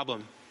is a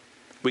problem.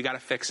 We got to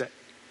fix it.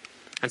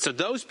 And so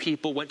those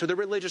people went to the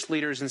religious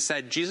leaders and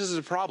said, Jesus is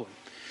a problem.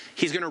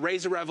 He's going to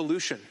raise a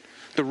revolution.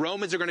 The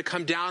Romans are going to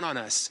come down on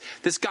us.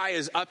 This guy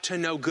is up to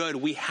no good.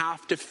 We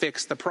have to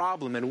fix the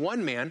problem. And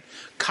one man,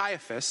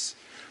 Caiaphas,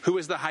 who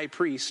was the high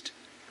priest,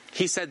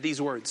 he said these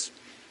words.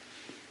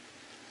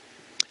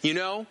 You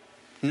know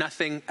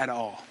nothing at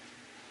all,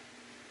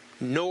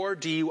 nor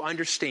do you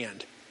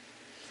understand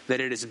that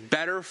it is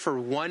better for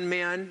one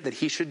man that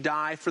he should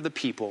die for the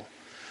people,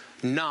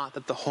 not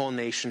that the whole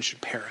nation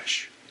should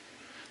perish.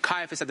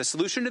 Caiaphas said the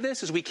solution to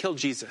this is we kill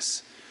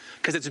Jesus,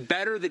 because it's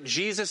better that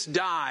Jesus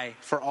die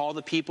for all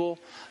the people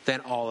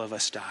than all of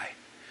us die.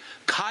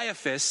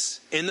 Caiaphas,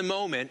 in the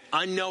moment,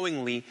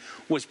 unknowingly,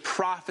 was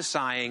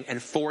prophesying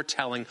and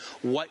foretelling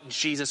what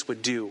Jesus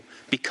would do,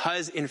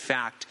 because, in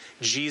fact,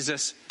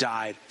 Jesus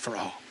died for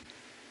all.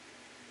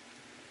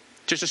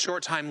 Just a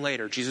short time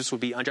later, Jesus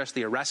would be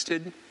unjustly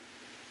arrested,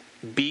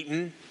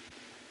 beaten,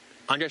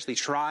 unjustly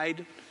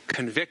tried,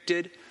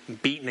 convicted,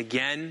 beaten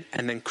again,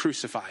 and then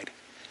crucified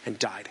and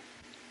died.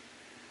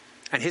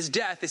 And his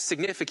death is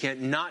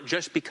significant not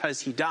just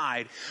because he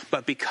died,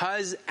 but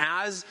because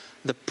as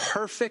the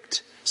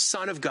perfect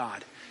Son of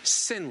God,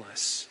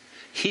 sinless,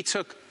 he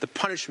took the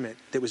punishment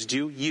that was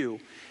due you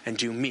and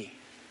due me.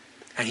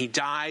 And he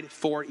died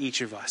for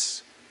each of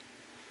us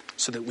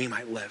so that we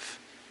might live.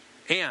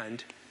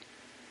 And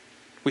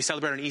we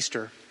celebrate on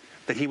Easter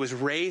that he was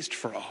raised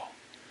for all,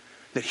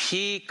 that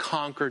he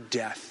conquered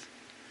death,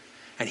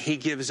 and he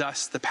gives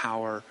us the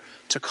power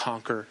to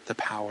conquer the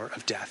power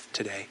of death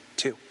today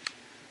too.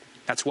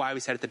 That's why we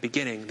said at the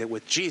beginning that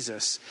with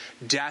Jesus,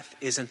 death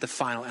isn't the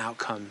final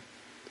outcome.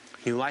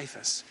 New life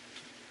is.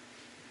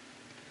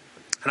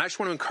 And I just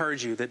want to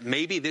encourage you that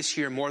maybe this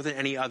year, more than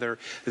any other,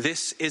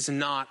 this is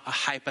not a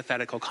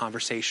hypothetical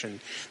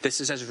conversation.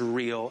 This is as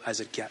real as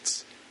it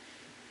gets.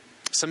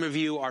 Some of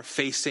you are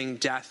facing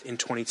death in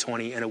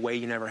 2020 in a way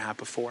you never have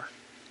before.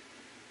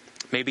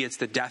 Maybe it's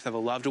the death of a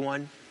loved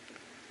one,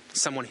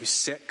 someone who's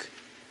sick.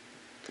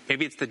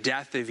 Maybe it's the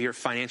death of your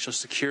financial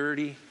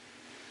security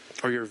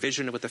or your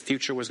vision of what the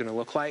future was going to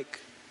look like.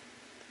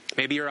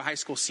 Maybe you're a high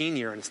school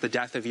senior and it's the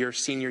death of your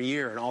senior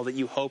year and all that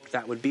you hoped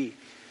that would be.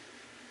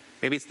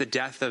 Maybe it's the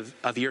death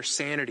of your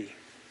sanity,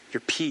 your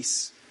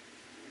peace.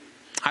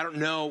 I don't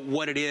know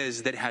what it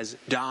is that has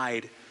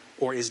died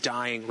or is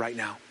dying right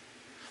now.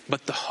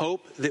 But the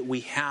hope that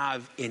we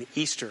have in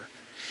Easter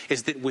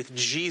is that with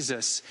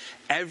Jesus,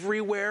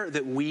 everywhere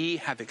that we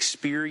have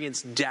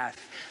experienced death,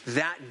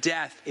 that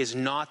death is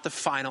not the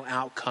final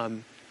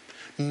outcome.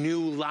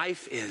 New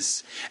life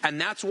is. And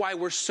that's why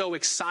we're so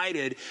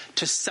excited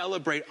to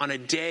celebrate on a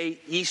day,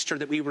 Easter,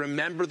 that we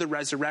remember the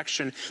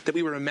resurrection, that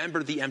we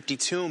remember the empty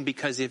tomb.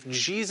 Because if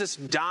Jesus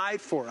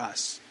died for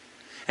us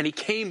and he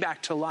came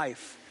back to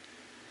life,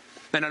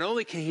 then not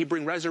only can he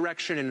bring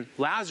resurrection in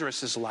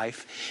Lazarus'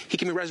 life, he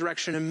can bring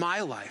resurrection in my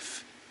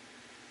life.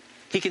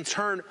 He can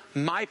turn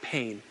my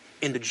pain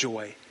into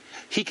joy.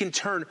 He can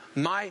turn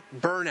my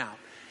burnout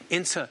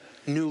into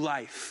new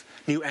life,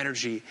 new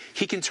energy.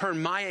 He can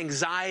turn my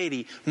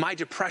anxiety, my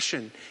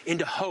depression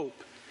into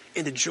hope,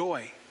 into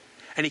joy.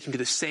 And he can do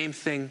the same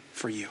thing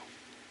for you.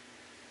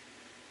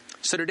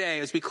 So today,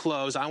 as we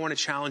close, I want to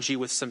challenge you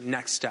with some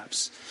next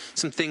steps,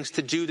 some things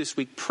to do this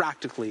week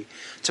practically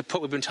to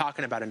put what we've been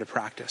talking about into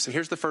practice. And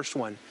here's the first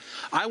one.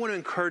 I want to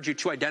encourage you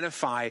to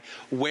identify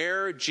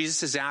where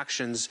Jesus'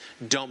 actions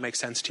don't make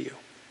sense to you.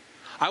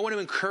 I want to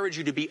encourage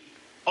you to be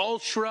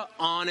ultra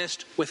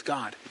honest with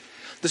God.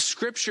 The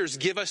scriptures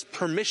give us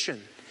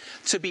permission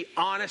to be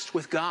honest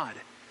with God.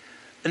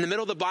 In the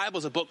middle of the Bible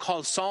is a book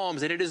called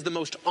Psalms, and it is the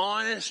most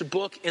honest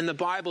book in the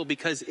Bible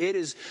because it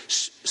is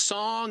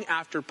song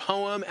after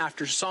poem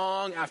after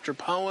song after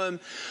poem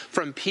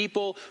from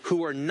people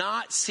who are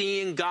not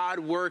seeing God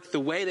work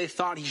the way they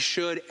thought he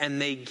should, and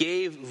they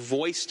gave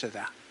voice to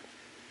that.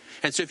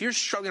 And so if you're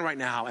struggling right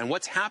now and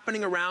what's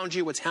happening around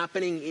you, what's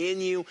happening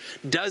in you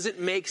doesn't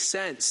make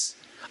sense,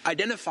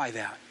 identify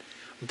that.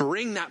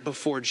 Bring that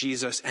before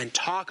Jesus and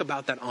talk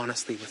about that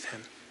honestly with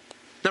him.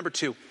 Number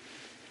 2.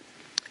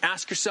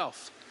 Ask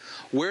yourself,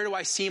 where do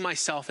I see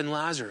myself in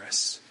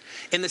Lazarus?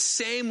 In the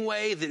same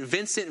way that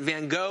Vincent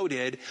van Gogh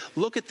did,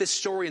 look at this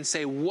story and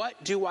say,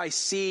 what do I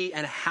see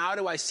and how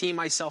do I see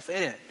myself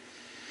in it?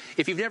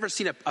 If you've never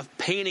seen a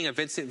painting of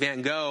Vincent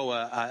van Gogh,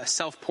 a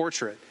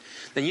self-portrait,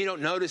 then you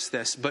don't notice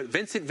this. But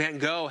Vincent van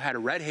Gogh had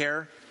red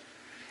hair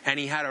and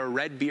he had a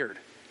red beard.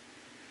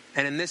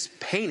 And in this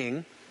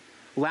painting,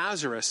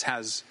 Lazarus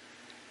has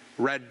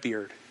red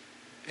beard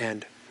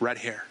and red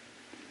hair.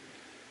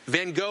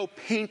 Van Gogh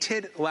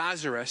painted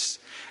Lazarus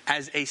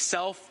as a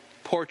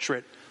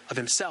self-portrait of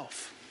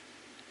himself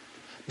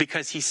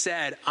because he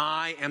said,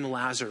 I am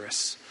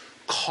Lazarus.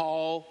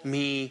 Call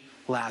me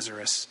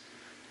Lazarus.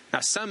 Now,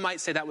 some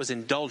might say that was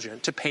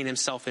indulgent to paint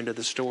himself into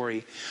the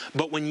story.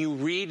 But when you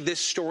read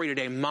this story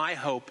today, my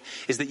hope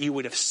is that you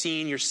would have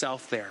seen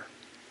yourself there.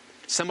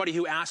 Somebody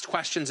who asked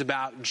questions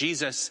about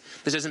Jesus,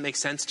 this doesn't make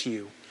sense to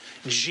you.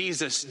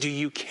 Jesus, do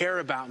you care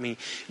about me?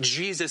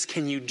 Jesus,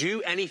 can you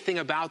do anything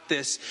about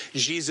this?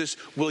 Jesus,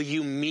 will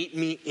you meet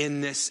me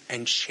in this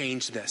and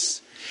change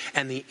this?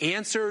 And the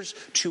answers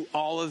to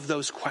all of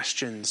those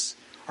questions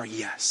are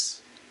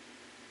yes.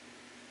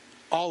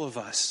 All of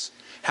us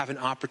have an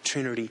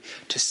opportunity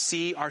to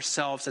see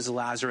ourselves as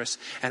Lazarus,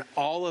 and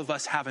all of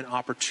us have an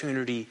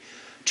opportunity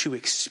to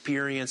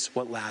experience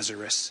what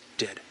Lazarus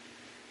did.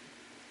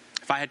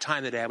 If I had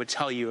time today, I would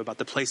tell you about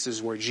the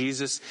places where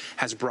Jesus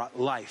has brought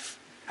life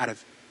out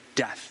of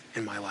death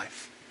in my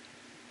life.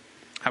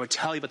 I would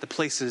tell you about the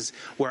places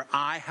where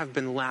I have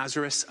been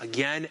Lazarus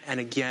again and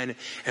again,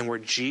 and where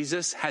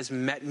Jesus has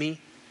met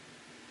me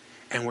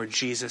and where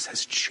Jesus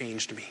has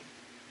changed me.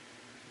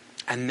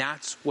 And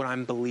that's what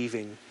I'm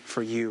believing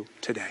for you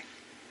today.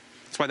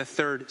 That's why the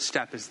third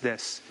step is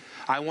this.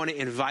 I want to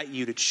invite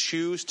you to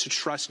choose to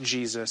trust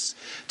Jesus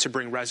to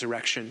bring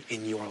resurrection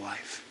in your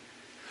life.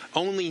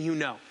 Only you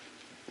know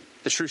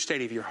the true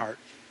state of your heart.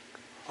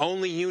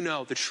 Only you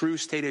know the true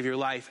state of your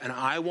life. And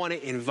I want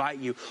to invite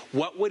you,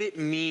 what would it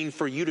mean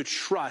for you to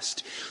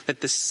trust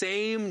that the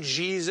same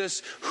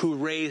Jesus who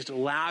raised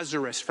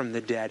Lazarus from the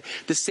dead,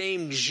 the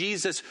same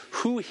Jesus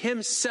who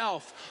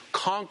himself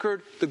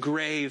conquered the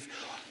grave,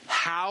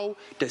 how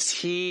does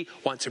he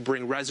want to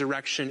bring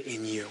resurrection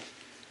in you?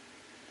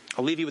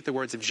 I'll leave you with the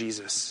words of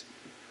Jesus,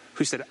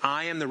 who said,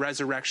 I am the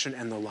resurrection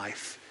and the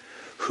life.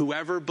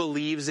 Whoever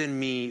believes in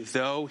me,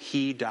 though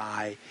he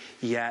die,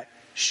 yet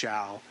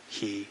shall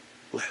he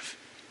live.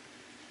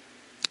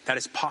 That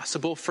is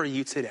possible for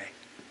you today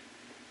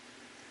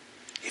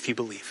if you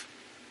believe.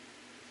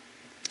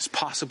 It's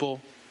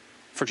possible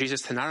for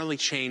Jesus to not only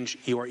change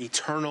your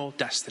eternal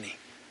destiny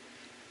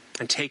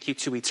and take you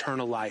to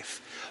eternal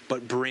life,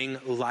 but bring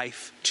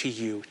life to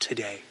you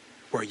today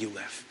where you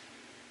live.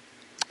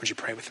 Would you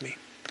pray with me?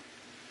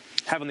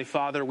 Heavenly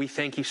Father, we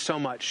thank you so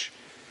much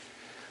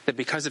that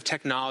because of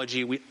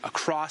technology,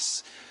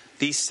 across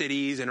these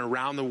cities and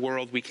around the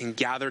world, we can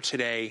gather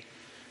today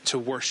to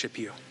worship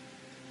you.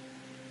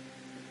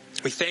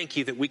 We thank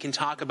you that we can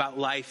talk about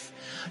life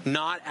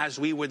not as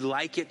we would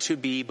like it to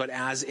be, but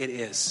as it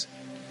is.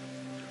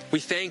 We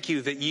thank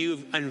you that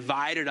you've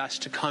invited us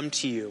to come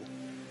to you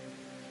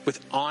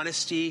with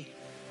honesty,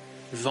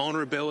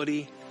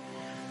 vulnerability.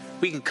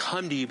 We can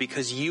come to you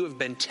because you have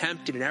been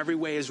tempted in every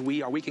way as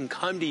we are. We can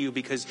come to you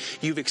because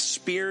you've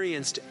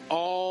experienced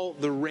all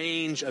the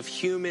range of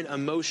human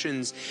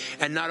emotions.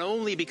 And not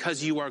only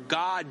because you are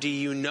God do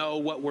you know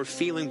what we're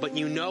feeling, but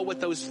you know what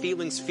those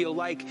feelings feel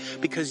like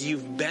because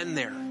you've been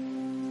there.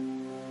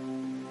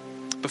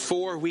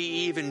 Before we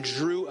even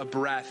drew a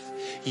breath,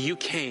 you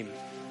came.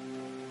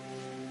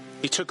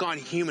 You took on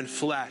human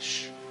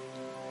flesh.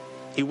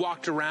 You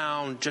walked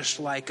around just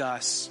like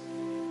us.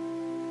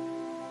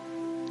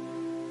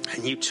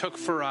 And you took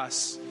for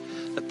us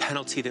the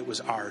penalty that was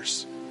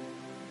ours.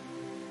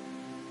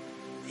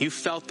 You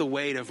felt the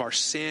weight of our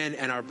sin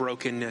and our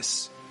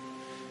brokenness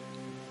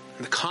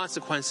and the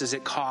consequences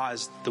it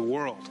caused the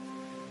world.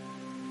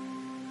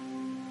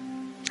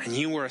 And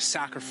you were a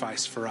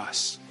sacrifice for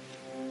us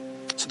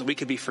so that we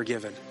could be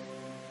forgiven.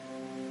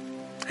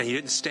 And you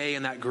didn't stay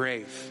in that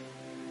grave,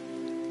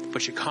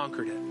 but you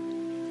conquered it.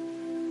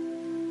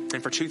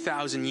 And for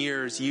 2,000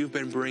 years, you've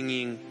been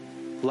bringing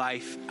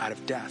life out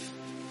of death.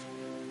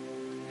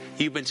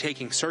 You've been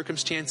taking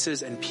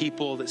circumstances and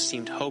people that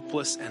seemed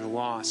hopeless and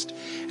lost,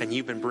 and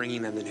you've been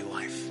bringing them to new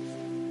life.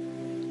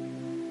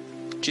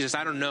 Jesus,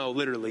 I don't know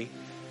literally,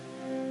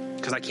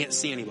 because I can't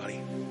see anybody.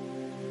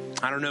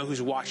 I don't know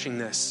who's watching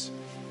this,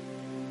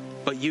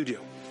 but you do.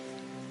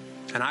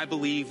 And I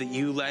believe that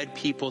you led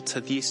people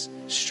to these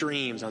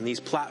streams on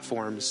these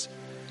platforms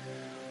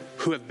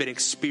who have been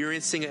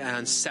experiencing an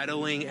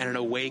unsettling and an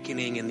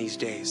awakening in these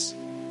days,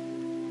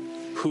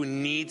 who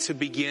need to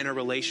begin a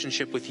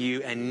relationship with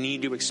you and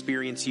need to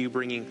experience you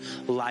bringing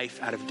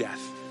life out of death.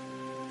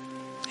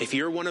 If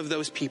you're one of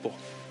those people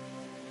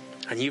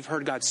and you've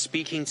heard God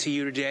speaking to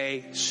you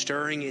today,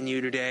 stirring in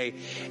you today,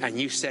 and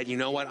you said, you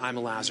know what, I'm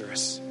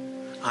Lazarus.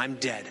 I'm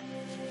dead.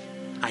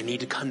 I need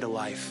to come to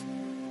life.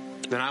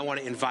 Then I want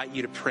to invite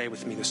you to pray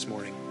with me this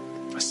morning.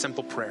 A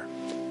simple prayer.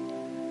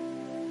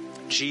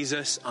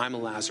 Jesus, I'm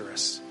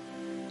Lazarus.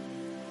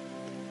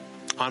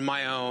 On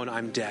my own,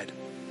 I'm dead.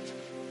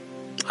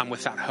 I'm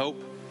without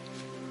hope.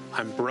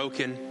 I'm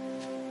broken.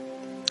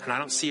 And I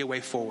don't see a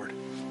way forward.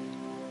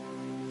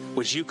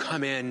 Would you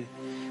come in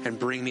and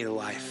bring me to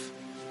life?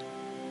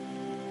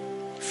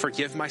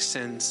 Forgive my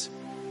sins.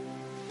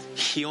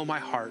 Heal my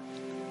heart.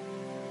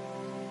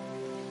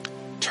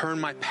 Turn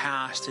my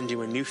past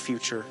into a new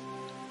future.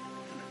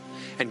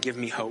 And give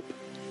me hope.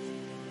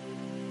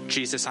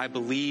 Jesus, I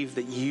believe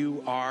that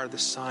you are the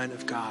Son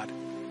of God.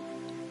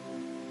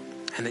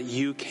 And that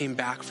you came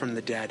back from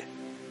the dead.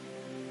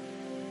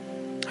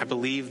 I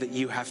believe that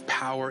you have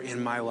power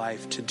in my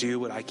life to do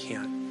what I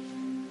can't.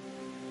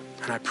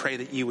 And I pray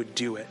that you would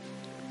do it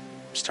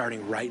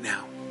starting right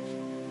now.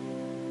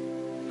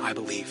 I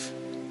believe.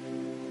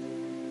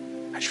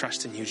 I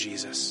trust in you,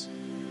 Jesus.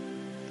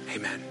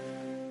 Amen.